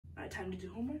time to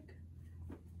do homework.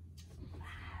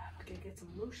 I'm gonna get some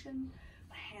lotion.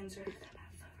 My hands are kind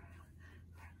of.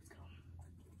 Alright, let's go.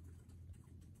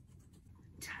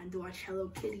 Time to watch Hello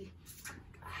Kitty.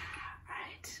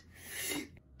 Alright.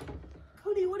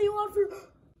 Cody, what do you want for...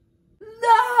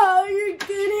 No, you're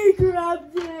getting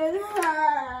corrupted.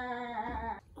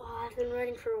 Oh, I've been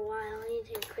running for a while. I need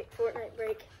to take a quick Fortnite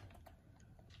break.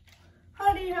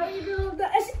 Honey, how are you doing with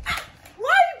that? Why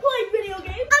are you playing video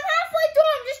games? I'm halfway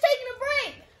through. I'm just taking a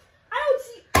break. I don't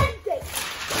see anything.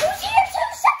 You was here 2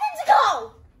 seconds ago.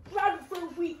 Running for a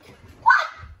week. What?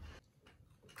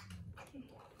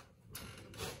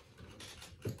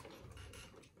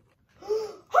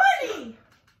 Honey! You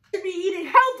should be eating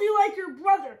healthy like your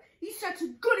brother. He sets a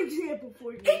good example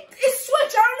for you. It's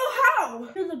Switch. I don't know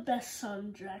how. You're the best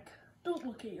son, Jack. Don't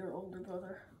look at your older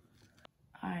brother.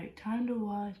 Alright, time to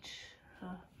watch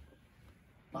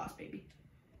Boss Baby.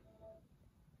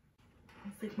 I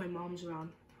don't think my mom's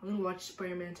around. I'm gonna watch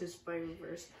Spider-Man to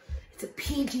Spider-Verse. It's a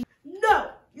PG.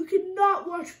 No! You cannot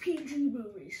watch PG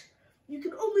movies. You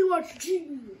can only watch G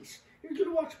movies. You're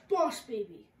gonna watch Boss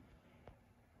Baby.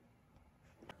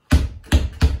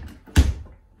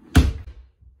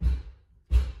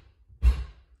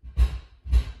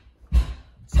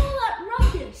 What's all that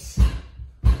ruckus?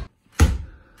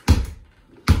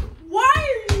 Why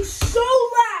are you so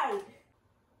loud?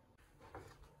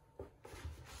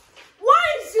 Why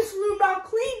is this room not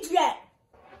cleaned yet?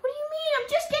 What do you mean? I'm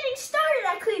just getting started.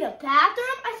 I cleaned the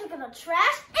bathroom, I took out the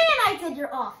trash, and I did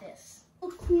your office.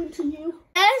 Look clean to you?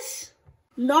 Yes.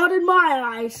 Not in my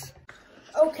eyes.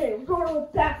 Okay, we're going to the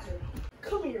bathroom.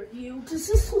 Come here, you. Does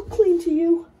this look clean to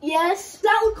you? Yes. Does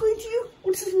that look clean to you?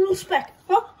 What's this little speck?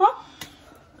 Huh?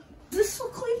 Does this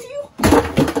look clean to you?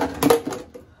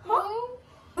 Huh?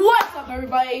 What's up,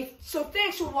 everybody? So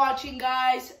thanks for watching,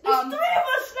 guys. There's 3 of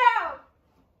us now.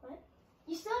 What?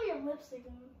 You still have your lipstick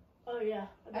on. Oh yeah,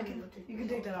 you can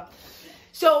take that off.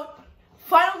 So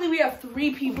finally, we have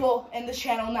 3 people in the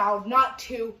channel now, not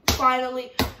 2.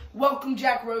 Finally, welcome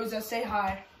Jack Rosa. Say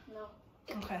hi. No.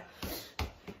 Okay.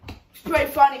 It's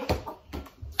pretty funny.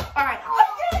 All right. I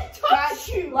didn't touch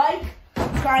you. Like,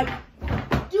 subscribe,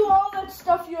 do all that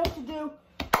stuff you have to do.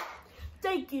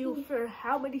 Thank you for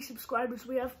how many subscribers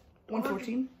we have.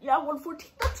 114. Yeah,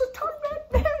 114. That's a ton,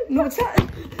 man. No, it's not.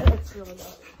 That's really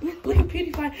not. Look at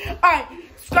PewDiePie. All right,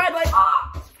 subscribe,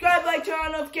 like, turn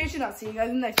on notification. I'll see you guys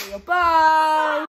in the next video. Bye.